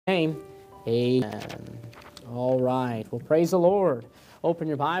name. Amen. All right. Well, praise the Lord. Open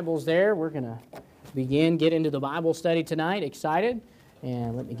your Bibles there. We're going to get into the Bible study tonight. Excited?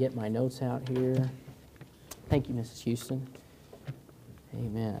 And let me get my notes out here. Thank you, Mrs. Houston.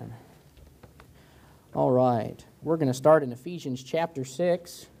 Amen. All right. We're going to start in Ephesians chapter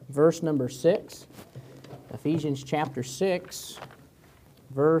 6, verse number 6. Ephesians chapter 6,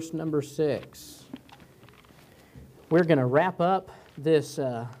 verse number 6. We're going to wrap up this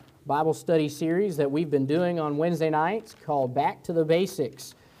Bible study series that we've been doing on Wednesday nights called Back to the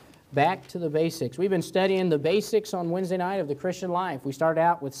Basics. Back to the Basics. We've been studying the basics on Wednesday night of the Christian life. We started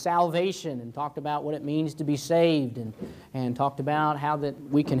out with salvation and talked about what it means to be saved and talked about how that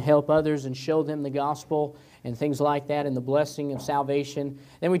we can help others and show them the gospel and things like that and the blessing of salvation.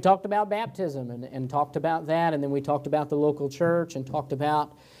 Then we talked about baptism and talked about that, and then we talked about the local church and talked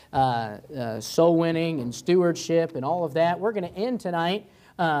about soul winning and stewardship and all of that. We're going to end tonight,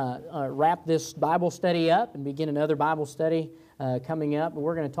 wrap this Bible study up and begin another Bible study coming up.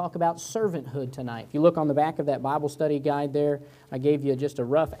 We're going to talk about servanthood tonight. If you look on the back of that Bible study guide there, I gave you just a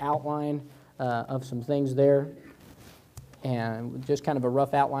rough outline of some things there and just kind of a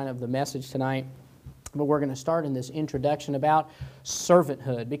rough outline of the message tonight. But we're going to start in this introduction about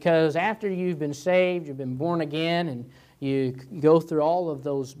servanthood, because after you've been saved, you've been born again, and you go through all of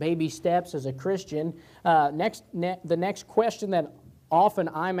those baby steps as a Christian, the next question that often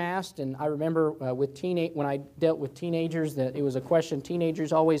I'm asked, and I remember when I dealt with teenagers, that it was a question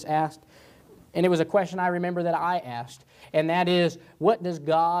teenagers always asked, and it was a question I remember that I asked, and that is, what does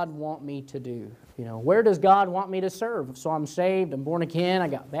God want me to do? You know, where does God want me to serve? So I'm saved, I'm born again, I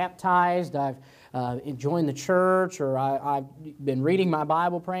got baptized, I've joined the church, or I've been reading my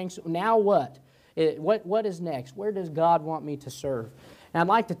Bible, praying. So now what? What is next? Where does God want me to serve? And I'd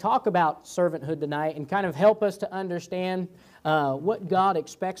like to talk about servanthood tonight and kind of help us to understand what God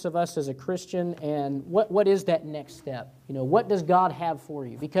expects of us as a Christian, and what is that next step? You know, what does God have for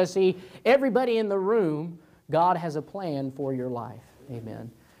you? Because, see, everybody in the room, God has a plan for your life.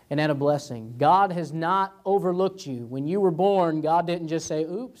 Amen. And that a blessing. God has not overlooked you. When you were born, God didn't just say,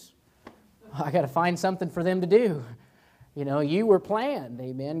 oops, I got to find something for them to do. You know, you were planned,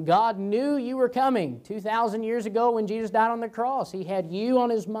 amen. God knew you were coming 2,000 years ago when Jesus died on the cross. He had you on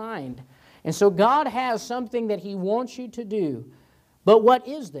His mind. And so God has something that He wants you to do. But what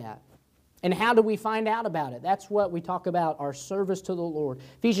is that? And how do we find out about it? That's what we talk about, our service to the Lord.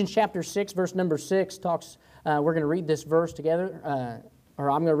 Ephesians chapter 6, verse number 6 talks, we're going to read this verse together, or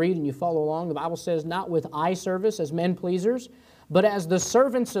I'm going to read and you follow along. The Bible says, not with eye service as men pleasers, but as the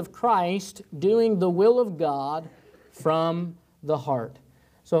servants of Christ, doing the will of God from the heart.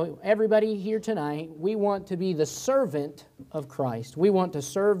 So everybody here tonight, we want to be the servant of Christ. We want to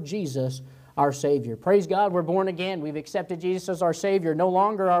serve Jesus, our Savior. Praise God, we're born again. We've accepted Jesus as our Savior. No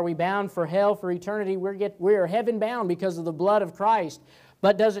longer are we bound for hell for eternity. We are heaven bound because of the blood of Christ.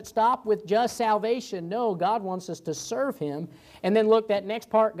 But does it stop with just salvation? No, God wants us to serve Him. And then look, that next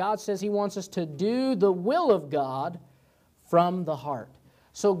part, God says He wants us to do the will of God from the heart.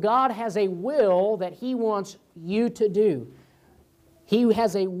 So God has a will that He wants you to do. He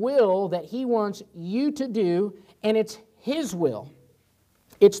has a will that He wants you to do, and it's His will.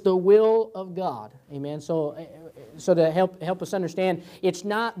 It's the will of God. Amen. So to help us understand, it's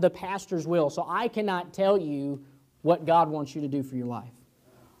not the pastor's will. So I cannot tell you what God wants you to do for your life.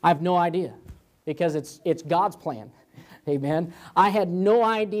 I have no idea, because it's God's plan. Amen. I had no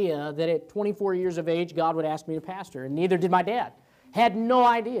idea that at 24 years of age God would ask me to pastor, and neither did my dad. Had no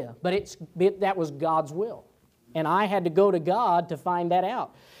idea, but that was God's will. And I had to go to God to find that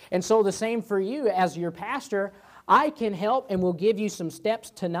out. And so the same for you as your pastor. I can help, and will give you some steps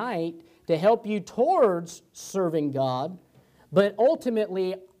tonight to help you towards serving God. But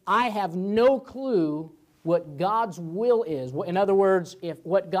ultimately, I have no clue what God's will is. In other words,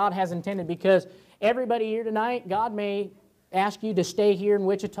 what God has intended. Because everybody here tonight, God may ask you to stay here in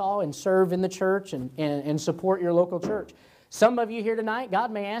Wichita and serve in the church and support your local church. Some of you here tonight,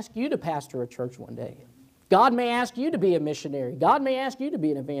 God may ask you to pastor a church one day. God may ask you to be a missionary. God may ask you to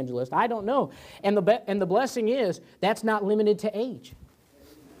be an evangelist. I don't know. And the blessing is, that's not limited to age.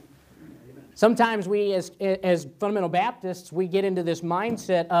 Sometimes we, as fundamental Baptists, we get into this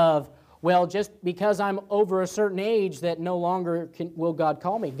mindset of, well, just because I'm over a certain age that no longer will God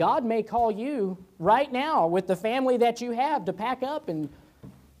call me. God may call you right now with the family that you have to pack up and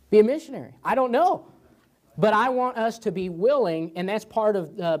be a missionary. I don't know. But I want us to be willing, and that's part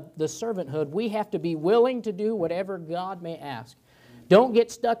of the servanthood. We have to be willing to do whatever God may ask. Don't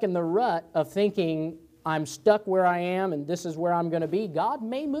get stuck in the rut of thinking, I'm stuck where I am and this is where I'm going to be. God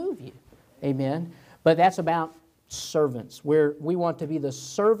may move you. Amen. But that's about servants, where we want to be the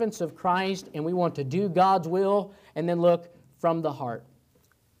servants of Christ and we want to do God's will, and then look from the heart.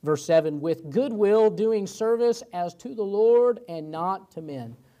 Verse 7, with good will doing service as to the Lord and not to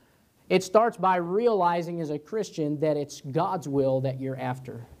men. It starts by realizing as a Christian that it's God's will that you're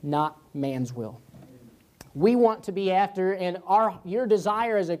after, not man's will. We want to be after, and your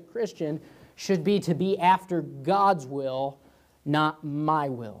desire as a Christian should be to be after God's will, not my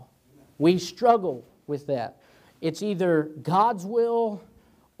will. We struggle with that. It's either God's will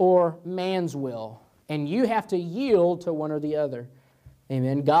or man's will, and you have to yield to one or the other.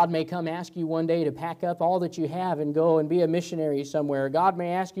 Amen. God may come ask you one day to pack up all that you have and go and be a missionary somewhere. God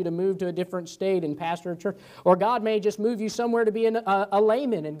may ask you to move to a different state and pastor a church. Or God may just move you somewhere to be a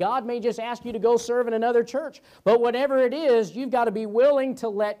layman. And God may just ask you to go serve in another church. But whatever it is, you've got to be willing to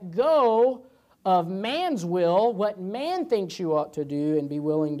let go of man's will, what man thinks you ought to do, and be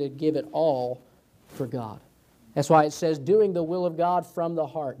willing to give it all for God. That's why it says, doing the will of God from the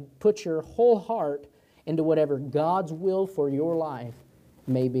heart. Put your whole heart into whatever God's will for your life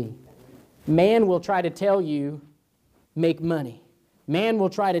may be. Man will try to tell you, make money. Man will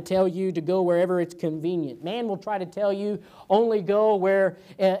try to tell you to go wherever it's convenient. Man will try to tell you only go where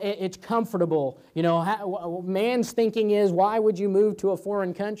it's comfortable. You know, man's thinking is, why would you move to a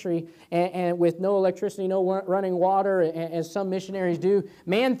foreign country and with no electricity, no running water, as some missionaries do?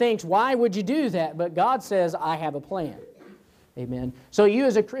 Man thinks, why would you do that? But God says, I have a plan. Amen. So you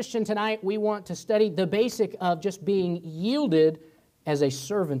as a Christian tonight, we want to study the basic of just being yielded as a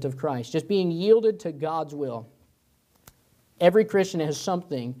servant of Christ, just being yielded to God's will. Every Christian has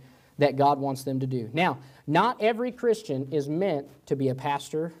something that God wants them to do. Now, not every Christian is meant to be a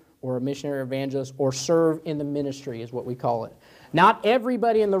pastor or a missionary or evangelist or serve in the ministry, is what we call it. Not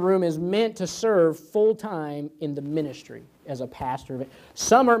everybody in the room is meant to serve full-time in the ministry as a pastor.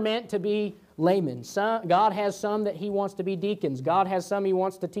 Some are meant to be laymen. God has some that He wants to be deacons. God has some He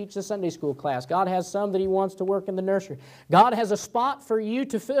wants to teach the Sunday school class. God has some that He wants to work in the nursery. God has a spot for you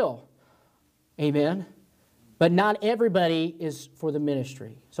to fill. Amen. But not everybody is for the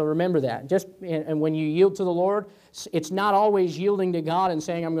ministry. So remember that. And when you yield to the Lord, it's not always yielding to God and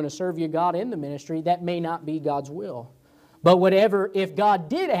saying, I'm going to serve you, God, in the ministry. That may not be God's will. But if God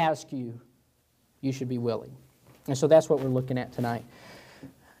did ask you, you should be willing. And so that's what we're looking at tonight.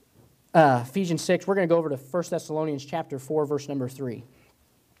 Ephesians 6, we're going to go over to 1 Thessalonians chapter 4, verse number 3.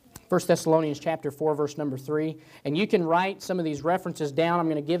 1 Thessalonians chapter 4, verse number 3. And you can write some of these references down. I'm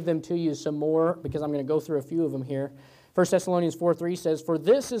going to give them to you some more because I'm going to go through a few of them here. 1 Thessalonians 4, 3 says, for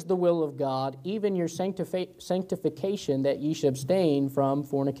this is the will of God, even your sanctification, that ye should abstain from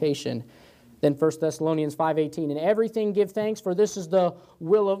fornication. Then 1 Thessalonians 5:18, in everything give thanks, for this is the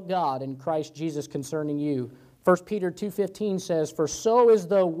will of God in Christ Jesus concerning you. 1 Peter 2:15 says, for so is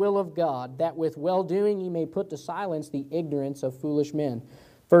the will of God, that with well-doing ye may put to silence the ignorance of foolish men.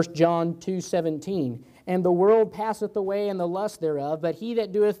 1 John 2:17, and the world passeth away and the lust thereof, but he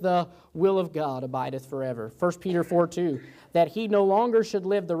that doeth the will of God abideth forever. 1 Peter 4:2, that he no longer should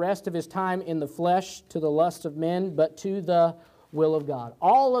live the rest of his time in the flesh to the lust of men, but to the will of God.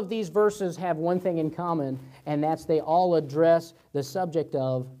 All of these verses have one thing in common, and that's they all address the subject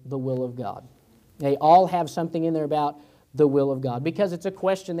of the will of God. They all have something in there about the will of God, because it's a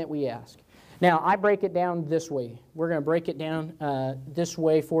question that we ask. Now, I break it down this way. We're going to break it down this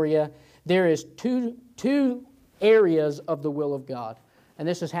way for you. There is two areas of the will of God. And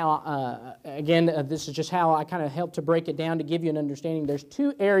this is how, this is just how I kind of help to break it down to give you an understanding. There's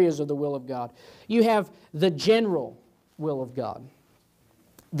two areas of the will of God. You have the general will of God.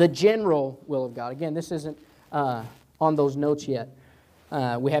 The general will of God. Again, this isn't on those notes yet.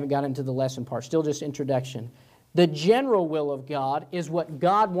 We haven't got into the lesson part. Still just introduction. The general will of God is what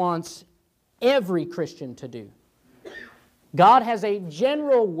God wants every Christian to do. God has a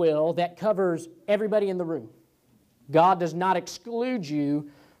general will that covers everybody in the room. God does not exclude you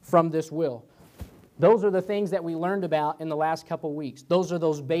from this will. Those are the things that we learned about in the last couple weeks. Those are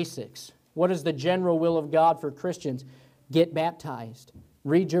those basics. What is the general will of God for Christians? Get baptized,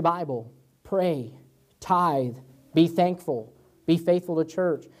 read your Bible, pray, tithe, be thankful, be faithful to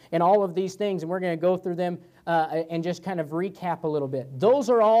church, and all of these things. And we're going to go through them and just kind of recap a little bit. Those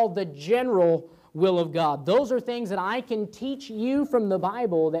are all the general will of God. Those are things that I can teach you from the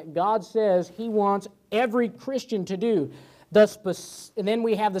Bible that God says He wants every Christian to do. And then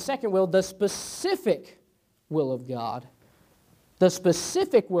we have the second will, the specific will of God. The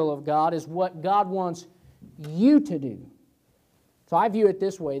specific will of God is what God wants you to do. So I view it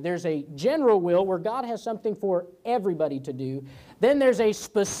this way. There's a general will where God has something for everybody to do. Then there's a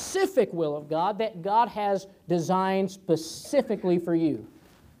specific will of God that God has designed specifically for you.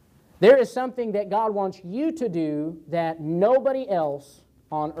 There is something that God wants you to do that nobody else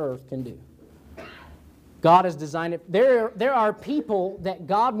on earth can do. God has designed it. There are people that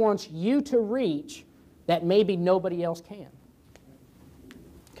God wants you to reach that maybe nobody else can.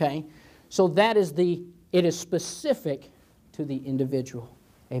 Okay? So that is it is specific to the individual.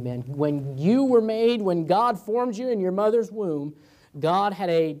 Amen. When you were made, when God formed you in your mother's womb, God had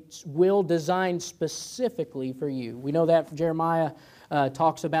a will designed specifically for you. We know that Jeremiah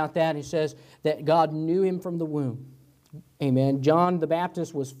talks about that. He says that God knew him from the womb. Amen. John the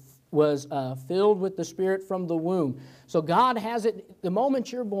Baptist was filled with the Spirit from the womb. So God has it, the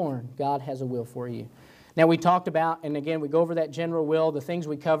moment you're born, God has a will for you. Now we talked about, and again we go over that general will, the things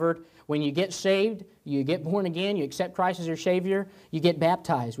we covered. When you get saved, you get born again, you accept Christ as your Savior, you get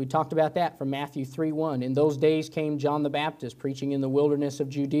baptized. We talked about that from Matthew 3:1. In those days came John the Baptist, preaching in the wilderness of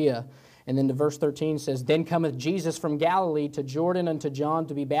Judea. And then the verse 13 says, Then cometh Jesus from Galilee to Jordan unto John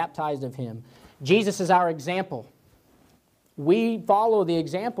to be baptized of him. Jesus is our example. We follow the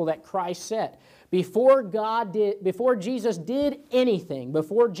example that Christ set. Before Jesus did anything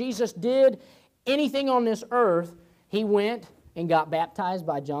on this earth, He went and got baptized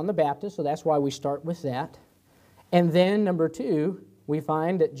by John the Baptist, so that's why we start with that. And then, number 2, we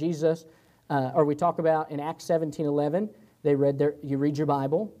find that Jesus, we talk about in Acts 17:11, you read your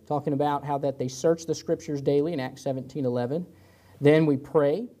Bible, talking about how that they search the Scriptures daily in Acts 17:11. Then we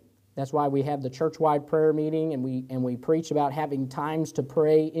pray. That's why we have the church-wide prayer meeting, and we preach about having times to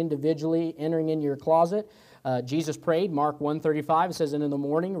pray individually, entering in your closet. Jesus prayed, Mark 1:35, it says, And in the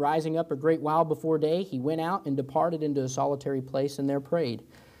morning, rising up a great while before day, He went out and departed into a solitary place and there prayed.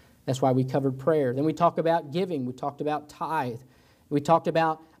 That's why we covered prayer. Then we talk about giving. We talked about tithe. We talked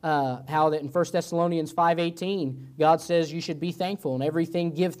about how that in 1 Thessalonians 5:18, God says you should be thankful. In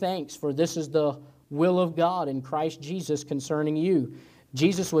everything give thanks, for this is the will of God in Christ Jesus concerning you.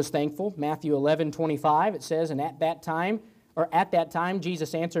 Jesus was thankful. Matthew 11:25, it says, And at that time,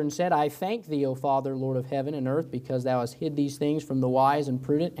 Jesus answered and said, I thank thee, O Father, Lord of heaven and earth, because thou hast hid these things from the wise and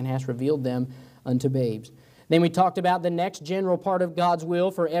prudent, and hast revealed them unto babes. Then we talked about the next general part of God's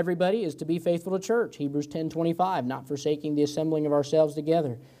will for everybody is to be faithful to church. Hebrews 10:25, not forsaking the assembling of ourselves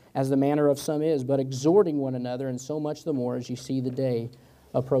together, as the manner of some is, but exhorting one another, and so much the more as you see the day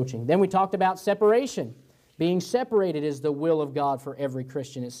approaching. Then we talked about separation. Being separated is the will of God for every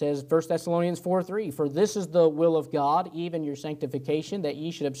Christian. It says, 1 Thessalonians 4:3, For this is the will of God, even your sanctification, that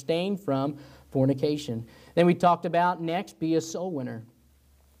ye should abstain from fornication. Then we talked about next, be a soul winner.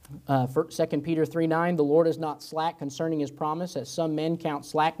 2 Peter 3:9, The Lord is not slack concerning His promise, as some men count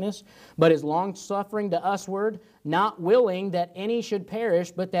slackness, but is longsuffering to usward, not willing that any should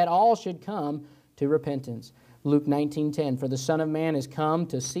perish, but that all should come to repentance. Luke 19:10, For the Son of Man is come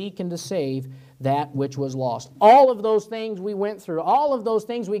to seek and to save that which was lost. All of those things we went through, all of those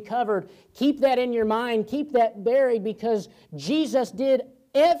things we covered, keep that in your mind, keep that buried, because Jesus did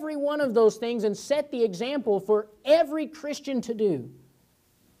every one of those things and set the example for every Christian to do.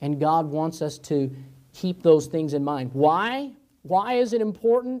 And God wants us to keep those things in mind. Why? Why is it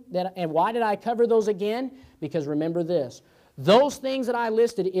important? And why did I cover those again? Because remember this. Those things that I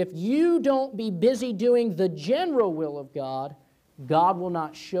listed, if you don't be busy doing the general will of God, God will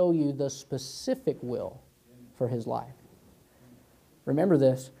not show you the specific will for His life. Remember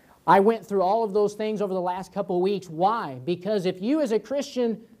this. I went through all of those things over the last couple of weeks. Why? Because if you as a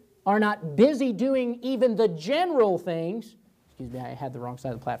Christian are not busy doing even the general things, excuse me, I had the wrong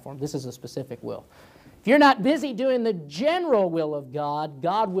side of the platform. This is a specific will. If you're not busy doing the general will of God,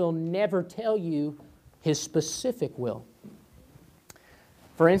 God will never tell you His specific will.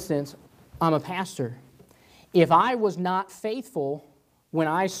 For instance, I'm a pastor. If I was not faithful when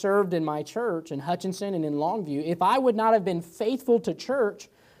I served in my church in Hutchinson and in Longview, if I would not have been faithful to church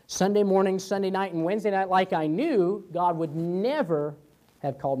Sunday morning, Sunday night, and Wednesday night like I knew, God would never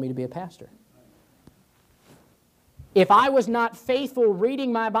have called me to be a pastor. If I was not faithful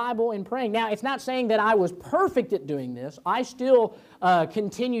reading my Bible and praying, now it's not saying that I was perfect at doing this. I still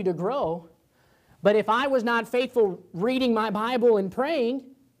continue to grow. But if I was not faithful reading my Bible and praying,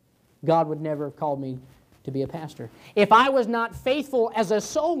 God would never have called me to be a pastor. If I was not faithful as a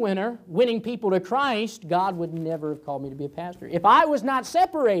soul winner, winning people to Christ, God would never have called me to be a pastor. If I was not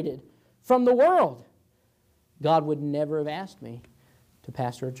separated from the world, God would never have asked me to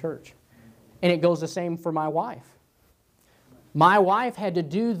pastor a church. And it goes the same for my wife. My wife had to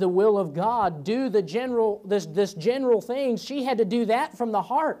do the will of God, do the general, this general things. She had to do that from the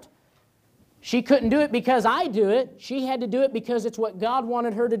heart. She couldn't do it because I do it. She had to do it because it's what God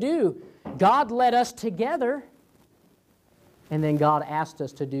wanted her to do. God led us together, and then God asked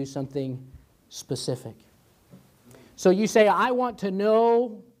us to do something specific. So you say, I want to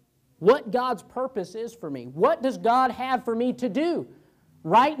know what God's purpose is for me. What does God have for me to do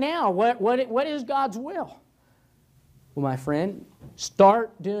right now? What is God's will? Well, my friend,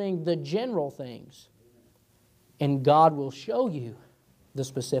 start doing the general things, and God will show you the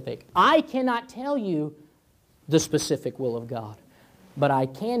specific. I cannot tell you the specific will of God, but I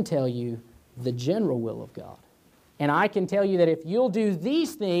can tell you the general will of God. And I can tell you that if you'll do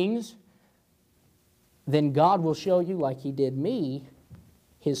these things, then God will show you, like He did me,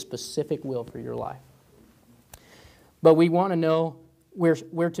 His specific will for your life. But we want to know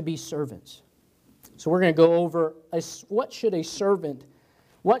where to be servants. So we're going to go over what should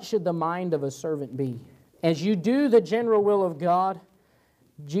the mind of a servant be? As you do the general will of God,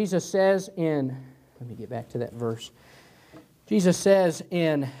 Jesus says in, let me get back to that verse. Jesus says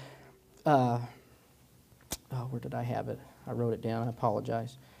in, where did I have it? I wrote it down, I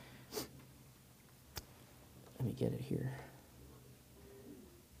apologize. Let me get it here.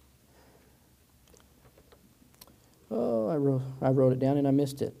 Oh, I wrote it down and I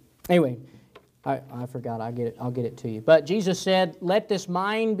missed it. Anyway, I forgot. I'll get it to you. But Jesus said, "Let this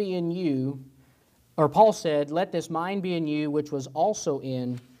mind be in you," or Paul said, "Let this mind be in you, which was also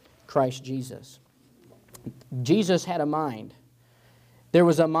in Christ Jesus." Jesus had a mind. There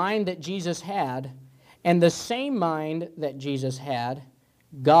was a mind that Jesus had, and the same mind that Jesus had,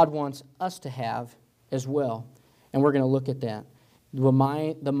 God wants us to have as well. And we're going to look at that. The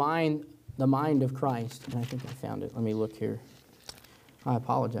mind of Christ. And I think I found it. Let me look here. I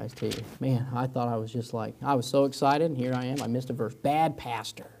apologize to you. Man, I thought I was just like, I was so excited, and here I am. I missed a verse. Bad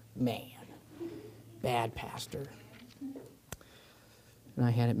pastor. Man. Bad pastor. And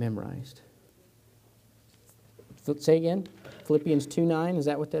I had it memorized. Say again. Philippians 2:9. Is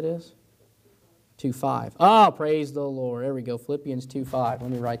that what that is? 2:5. Oh, praise the Lord. There we go. Philippians 2:5.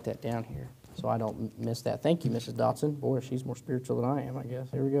 Let me write that down here so I don't miss that. Thank you, Mrs. Dotson. Boy, she's more spiritual than I am, I guess.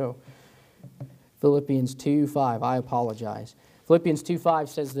 Here we go. Philippians 2:5. I apologize. Philippians 2:5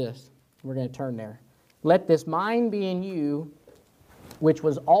 says this. We're going to turn there. "Let this mind be in you, which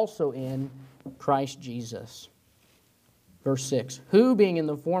was also in Christ Jesus." Verse 6. "Who, being in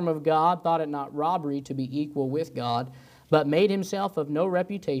the form of God, thought it not robbery to be equal with God, but made himself of no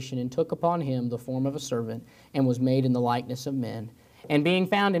reputation, and took upon him the form of a servant, and was made in the likeness of men. And being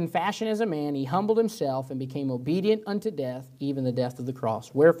found in fashion as a man, he humbled himself, and became obedient unto death, even the death of the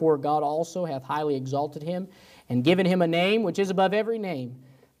cross. Wherefore God also hath highly exalted him, and given him a name which is above every name,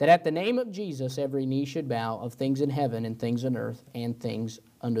 that at the name of Jesus every knee should bow, of things in heaven, and things on earth, and things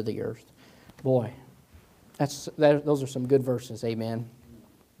under the earth." Boy, those are some good verses, amen.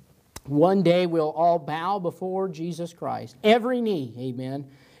 One day we'll all bow before Jesus Christ. Every knee, amen.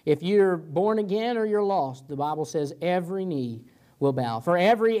 If you're born again or you're lost, the Bible says every knee will bow. For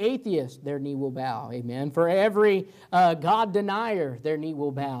every atheist, their knee will bow, amen. For every God denier, their knee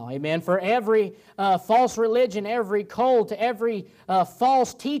will bow, amen. For every false religion, every cult, every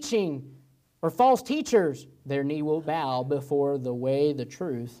false teaching or false teachers, their knee will bow before the way, the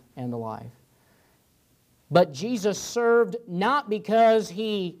truth, and the life. But Jesus served not because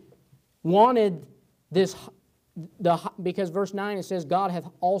He wanted this, because verse 9 it says, God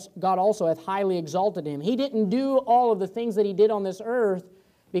also hath highly exalted Him. He didn't do all of the things that He did on this earth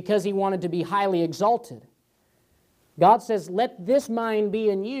because He wanted to be highly exalted. God says, "Let this mind be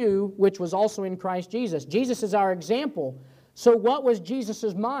in you, which was also in Christ Jesus." Jesus is our example. So what was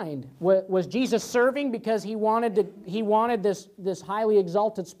Jesus' mind? Was Jesus serving because he wanted this highly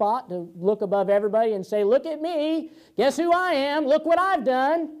exalted spot to look above everybody and say, "Look at me, guess who I am, look what I've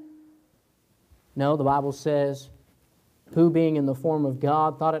done"? No, the Bible says, "Who being in the form of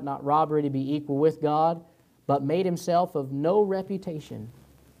God thought it not robbery to be equal with God, but made himself of no reputation."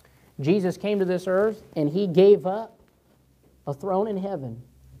 Jesus came to this earth and He gave up a throne in heaven.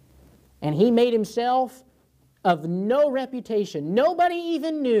 And He made Himself of no reputation. Nobody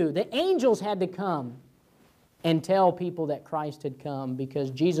even knew. The angels had to come and tell people that Christ had come because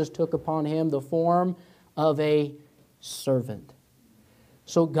Jesus took upon Him the form of a servant.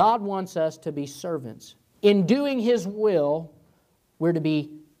 So God wants us to be servants. In doing His will, we're to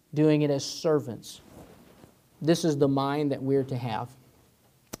be doing it as servants. This is the mind that we're to have.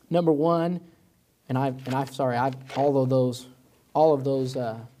 Number one, all of those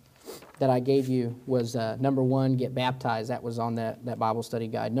that I gave you was number one, get baptized. That was on that Bible study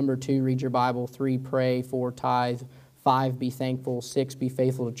guide. Number 2, read your Bible. 3, pray. 4, tithe. 5, be thankful. 6, be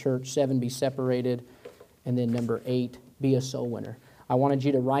faithful to church. 7, be separated. And then number 8, be a soul winner. I wanted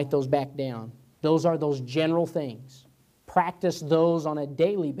you to write those back down. Those are those general things. Practice those on a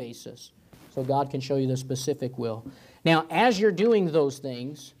daily basis so God can show you the specific will. Now, as you're doing those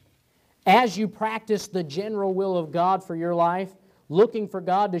things, as you practice the general will of God for your life, looking for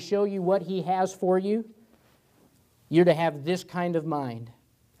God to show you what He has for you, you're to have this kind of mind.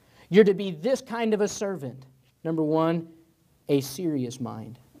 You're to be this kind of a servant. Number one, a serious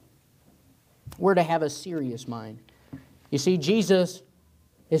mind. We're to have a serious mind. You see, Jesus,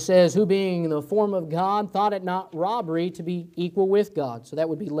 it says, who being in the form of God, thought it not robbery to be equal with God. So that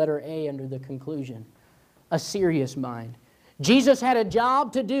would be letter A under the conclusion. A serious mind. Jesus had a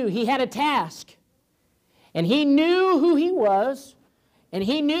job to do. He had a task. And He knew who He was, and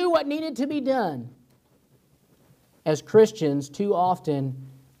He knew what needed to be done. As Christians, too often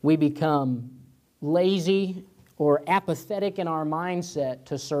we become lazy or apathetic in our mindset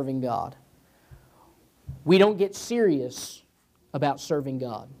to serving God. We don't get serious about serving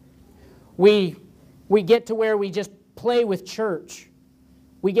God. We get to where we just play with church.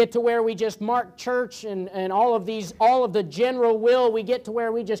 We get to where we just mark church and all of the general will, we get to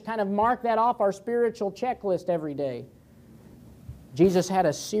where we just kind of mark that off our spiritual checklist every day. Jesus had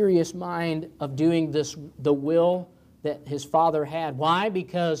a serious mind of doing the will that His Father had. Why?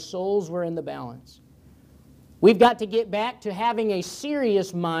 Because souls were in the balance. We've got to get back to having a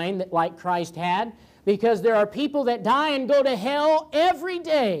serious mind like Christ had, because there are people that die and go to hell every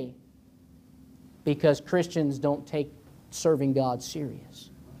day because Christians don't take serving God serious.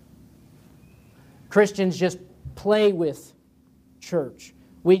 Christians just play with church.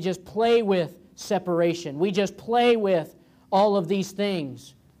 We just play with separation. We just play with all of these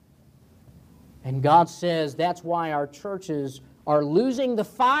things. And God says that's why our churches are losing the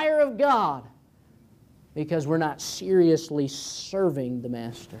fire of God, because we're not seriously serving the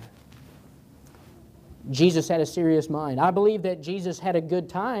Master. Jesus had a serious mind. I believe that Jesus had a good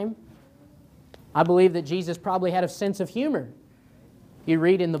time. I believe that Jesus probably had a sense of humor. You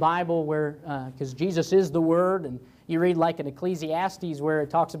read in the Bible where, because Jesus is the Word, and you read like in Ecclesiastes where it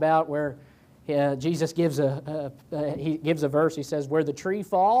talks about where Jesus gives a verse. He says, where the tree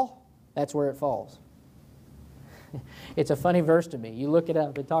fall, that's where it falls. It's a funny verse to me. You look it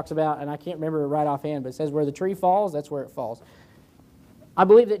up. It talks about, and I can't remember it right offhand, but it says where the tree falls, that's where it falls. I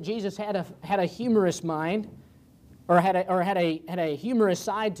believe that Jesus had a humorous mind, or had a humorous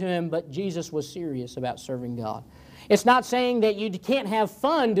side to Him, but Jesus was serious about serving God. It's not saying that you can't have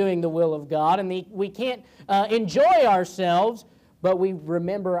fun doing the will of God and we can't enjoy ourselves, but we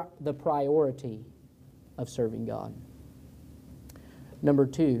remember the priority of serving God. Number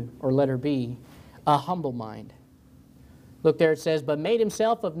two, or letter B, a humble mind. Look there, it says, but made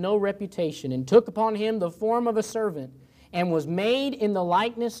Himself of no reputation, and took upon Him the form of a servant, and was made in the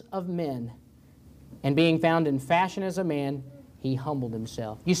likeness of men. And being found in fashion as a man, He humbled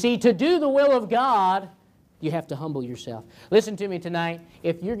Himself. You see, to do the will of God, you have to humble yourself. Listen to me tonight.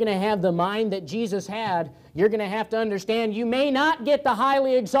 If you're going to have the mind that Jesus had, you're going to have to understand you may not get the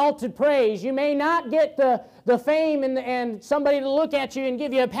highly exalted praise. You may not get the fame and somebody to look at you and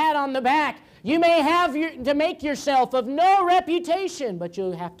give you a pat on the back. You may have to make yourself of no reputation, but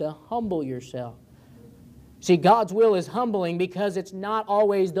you'll have to humble yourself. See, God's will is humbling because it's not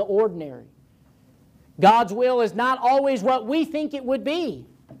always the ordinary. God's will is not always what we think it would be.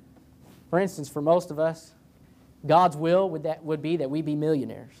 For instance, for most of us, God's will would be that we be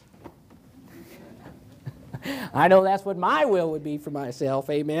millionaires. I know that's what my will would be for myself,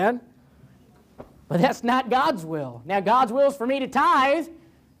 amen? But that's not God's will. Now, God's will is for me to tithe,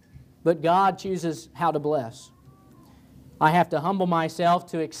 but God chooses how to bless. I have to humble myself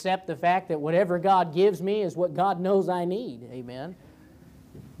to accept the fact that whatever God gives me is what God knows I need, amen?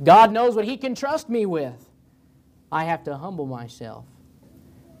 God knows what He can trust me with. I have to humble myself.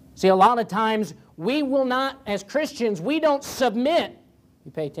 See, a lot of times we will not, as Christians, we don't submit.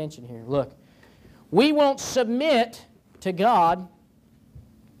 You pay attention here. Look. We won't submit to God,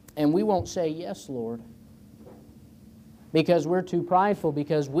 and we won't say, yes, Lord, because we're too prideful,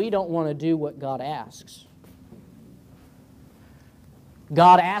 because we don't want to do what God asks.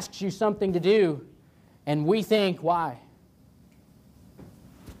 God asks you something to do, and we think, why?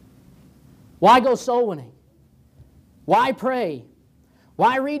 Why go soul winning? Why pray?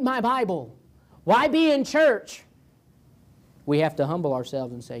 Why read my Bible? Why be in church? We have to humble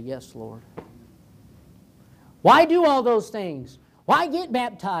ourselves and say, yes, Lord. Why do all those things? Why get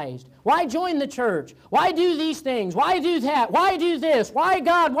baptized? Why join the church? Why do these things? Why do that? Why do this? Why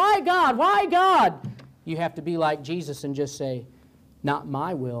God? Why God? Why God? You have to be like Jesus and just say, not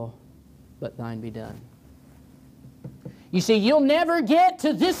my will, but thine be done. You see, you'll never get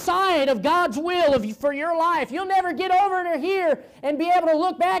to this side of God's will for your life. You'll never get over to here and be able to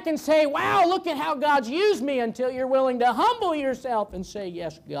look back and say, wow, look at how God's used me, until you're willing to humble yourself and say,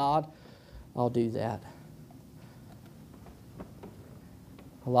 yes, God, I'll do that.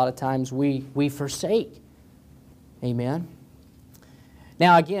 A lot of times we forsake. Amen.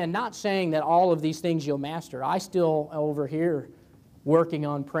 Now again, not saying that all of these things you'll master. I still over here working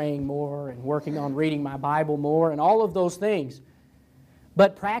on praying more and working on reading my Bible more and all of those things.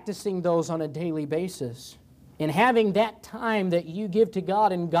 But practicing those on a daily basis and having that time that you give to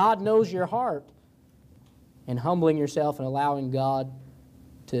God and God knows your heart and humbling yourself and allowing God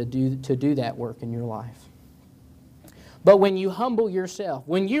to do that work in your life. But when you humble yourself,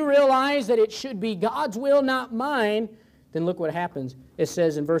 when you realize that it should be God's will, not mine, then look what happens. It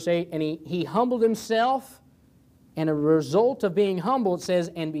says in verse 8, and he humbled himself, and a result of being humble, it says,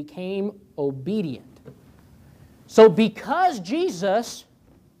 and became obedient. So because Jesus,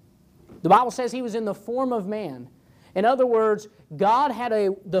 the Bible says he was in the form of man. In other words,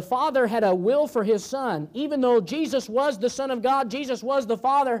 the Father had a will for His Son. Even though Jesus was the Son of God, Jesus was the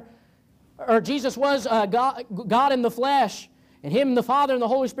Father, or Jesus was God in the flesh, and Him, the Father, and the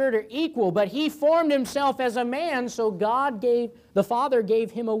Holy Spirit are equal, but He formed Himself as a man, so the Father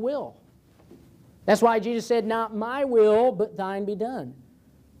gave Him a will. That's why Jesus said, not my will, but thine be done.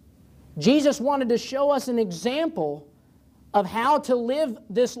 Jesus wanted to show us an example of how to live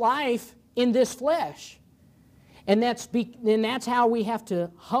this life in this flesh. And that's how we have to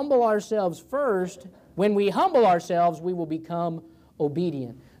humble ourselves first. When we humble ourselves, we will become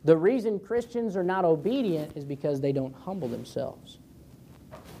obedient. The reason Christians are not obedient is because they don't humble themselves.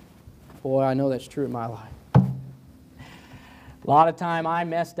 Boy, I know that's true in my life. A lot of time I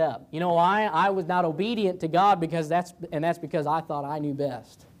messed up. You know why? I was not obedient to God because that's because I thought I knew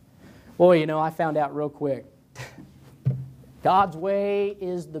best. Boy, you know, I found out real quick. God's way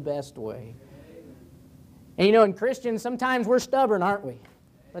is the best way. And you know, in Christians, sometimes we're stubborn, aren't we?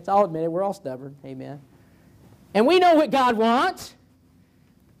 Let's all admit it, we're all stubborn. Amen. And we know what God wants.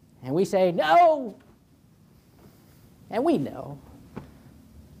 And we say, no. And we know.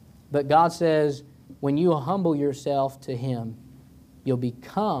 But God says, when you humble yourself to Him, you'll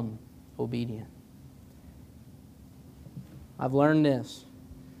become obedient. I've learned this.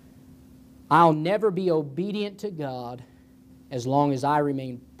 I'll never be obedient to God as long as I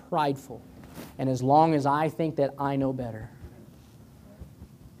remain prideful and as long as I think that I know better.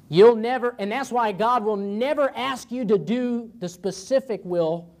 You'll never, and that's why God will never ask you to do the specific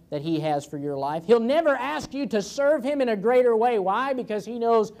will that He has for your life. He'll never ask you to serve Him in a greater way. Why? Because He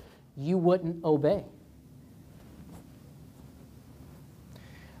knows you wouldn't obey.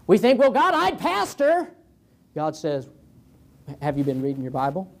 We think, well, God, I'd pastor. God says, have you been reading your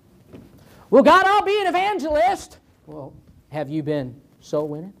Bible? Well, God, I'll be an evangelist. Well, have you been soul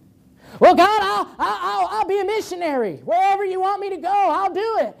winning? Well, God, I'll be a missionary. Wherever you want me to go, I'll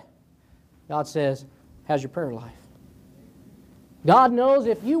do it. God says, how's your prayer life? God knows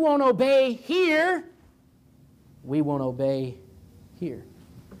if you won't obey here, we won't obey here.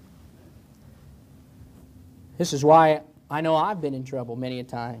 This is why I know I've been in trouble many a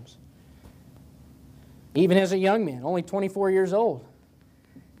times. Even as a young man, only 24 years old.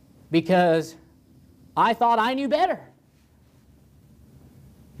 Because I thought I knew better.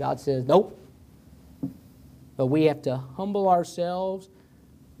 God says, nope. But we have to humble ourselves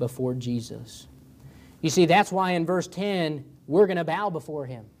before Jesus. You see, that's why in verse 10, we're going to bow before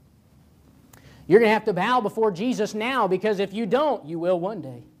Him. You're going to have to bow before Jesus now, because if you don't, you will one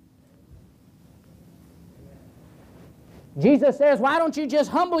day. Jesus says, why don't you just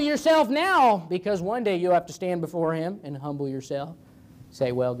humble yourself now? Because one day you'll have to stand before Him and humble yourself.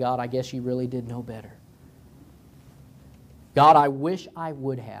 Say, well, God, I guess you really did know better. God, I wish I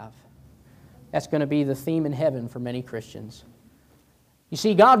would have. That's going to be the theme in heaven for many Christians. You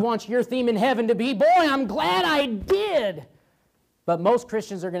see, God wants your theme in heaven to be, boy, I'm glad I did. But most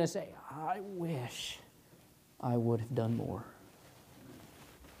Christians are going to say, I wish I would have done more.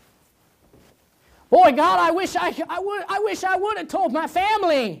 Boy, God, I wish I would have told my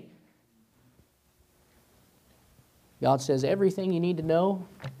family. God says everything you need to know,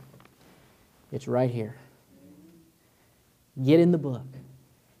 it's right here. Get in the book.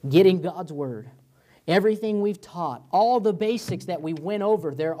 Get in God's Word. Everything we've taught, all the basics that we went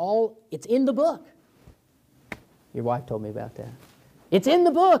over, it's in the book. Your wife told me about that. It's in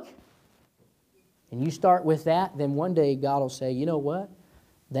the book. And you start with that, then one day God will say, you know what?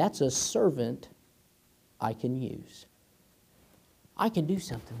 That's a servant I can use. I can do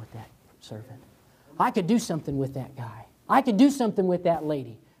something with that servant. I could do something with that guy. I could do something with that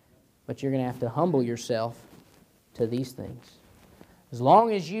lady. But you're going to have to humble yourself to these things. As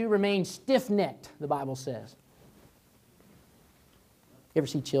long as you remain stiff-necked, the Bible says. You ever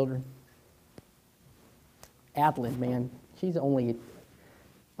see children? Adeline, man, she's only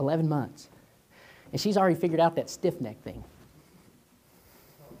 11 months. And she's already figured out that stiff-neck thing.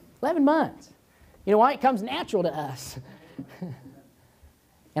 11 months. You know why? It comes natural to us.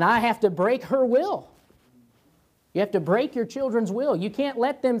 And I have to break her will. You have to break your children's will. You can't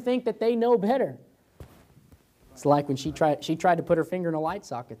let them think that they know better. It's like when she tried to put her finger in a light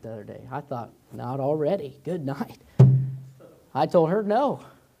socket the other day. I thought, not already. Good night. I told her no.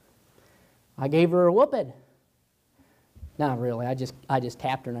 I gave her a whooping. Not really. I just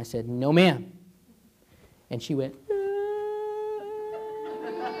tapped her and I said, no, ma'am. And she went,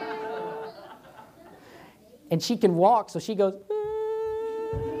 and she can walk, so she goes,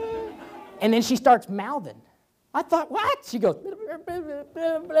 and then she starts mouthing. I thought, what? She goes,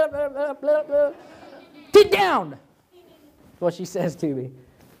 get down. That's what she says to me.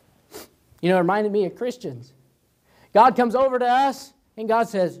 You know, it reminded me of Christians. God comes over to us, and God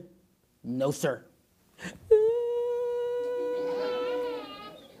says, no, sir.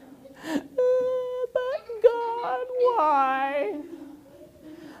 But God, why?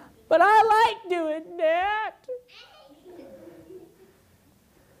 But I like doing that.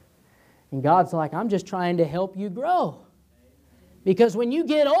 And God's like, I'm just trying to help you grow. Because when you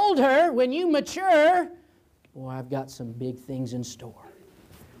get older, when you mature, boy, I've got some big things in store.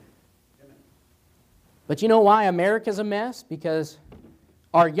 But you know why America's a mess? Because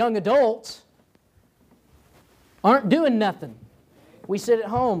our young adults aren't doing nothing. We sit at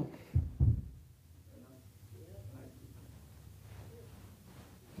home.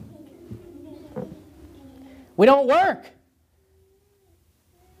 We don't work.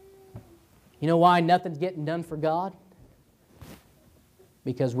 You know why nothing's getting done for God?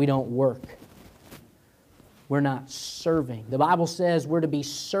 Because we don't work. We're not serving. The Bible says we're to be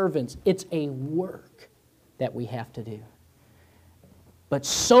servants. It's a work that we have to do. But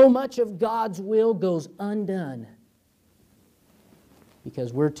so much of God's will goes undone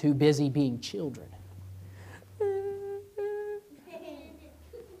because we're too busy being children.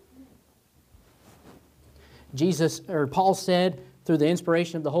 Paul said, through the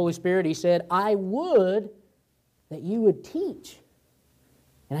inspiration of the Holy Spirit, he said, I would that you would teach.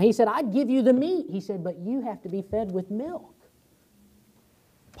 And he said, I'd give you the meat. He said, but you have to be fed with milk.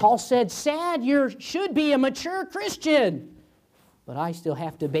 Paul said, sad, you should be a mature Christian, but I still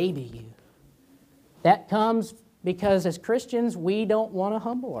have to baby you. That comes because as Christians, we don't want to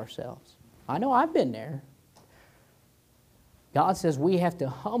humble ourselves. I know I've been there. God says we have to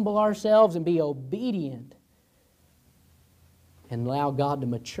humble ourselves and be obedient and allow God to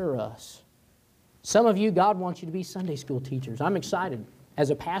mature us. Some of you, God wants you to be Sunday school teachers. I'm excited. As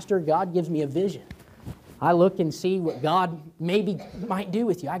a pastor, God gives me a vision. I look and see what God maybe might do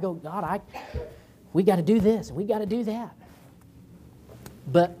with you. I go, God, we got to do this, and we got to do that.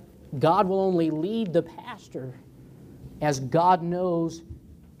 But God will only lead the pastor as God knows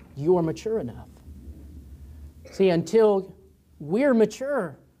you're mature enough. See, until we're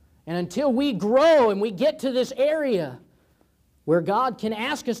mature and until we grow and we get to this area where God can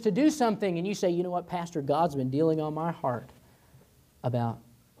ask us to do something and you say, you know what, Pastor, God's been dealing on my heart about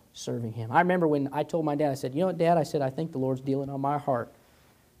serving Him. I remember when I told my dad, I said, you know what, Dad, I said, I think the Lord's dealing on my heart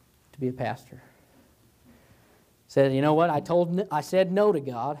to be a pastor. Said, you know what, I said no to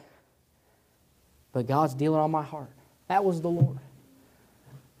God, but God's dealing on my heart. That was the Lord.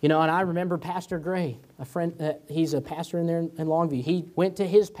 You know, and I remember Pastor Gray, a friend, he's a pastor in there in Longview. He went to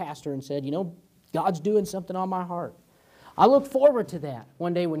his pastor and said, you know, God's doing something on my heart. I look forward to that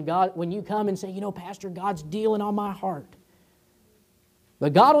one day when you come and say, you know, Pastor, God's dealing on my heart.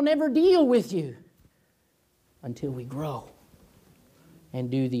 But God will never deal with you until we grow and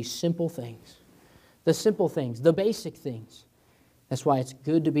do these simple things. The simple things, the basic things. That's why it's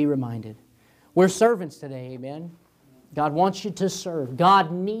good to be reminded. We're servants today, amen? God wants you to serve.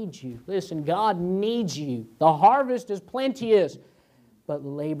 God needs you. Listen, God needs you. The harvest is plenteous, but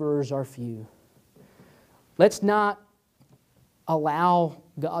laborers are few. Let's not allow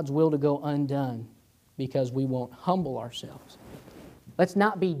God's will to go undone because we won't humble ourselves. Let's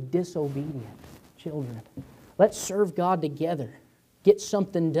not be disobedient children. Let's serve God together. Get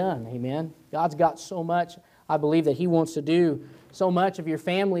something done, amen? God's got so much. I believe that He wants to do so much of your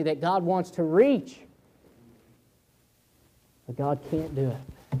family that God wants to reach. But God can't do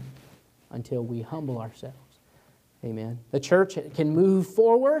it until we humble ourselves. Amen. The church can move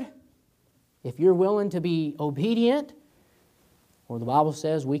forward if you're willing to be obedient, or the Bible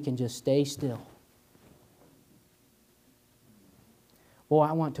says we can just stay still. Boy,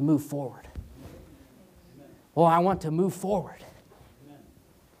 I want to move forward. Boy, I want to move forward.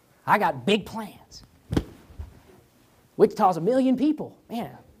 I got big plans. Wichita's 1 million people.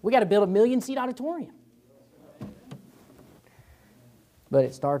 Man, we got to build a 1 million-seat auditorium. But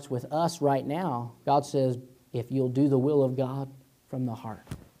it starts with us right now. God says, if you'll do the will of God from the heart.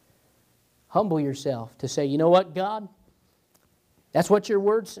 Humble yourself to say, you know what, God? That's what your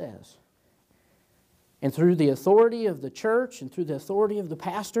word says. And through the authority of the church and through the authority of the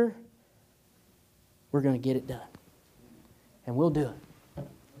pastor, we're going to get it done. And we'll do it.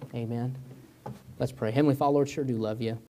 Amen. Let's pray. Heavenly Father, Lord, sure do love you.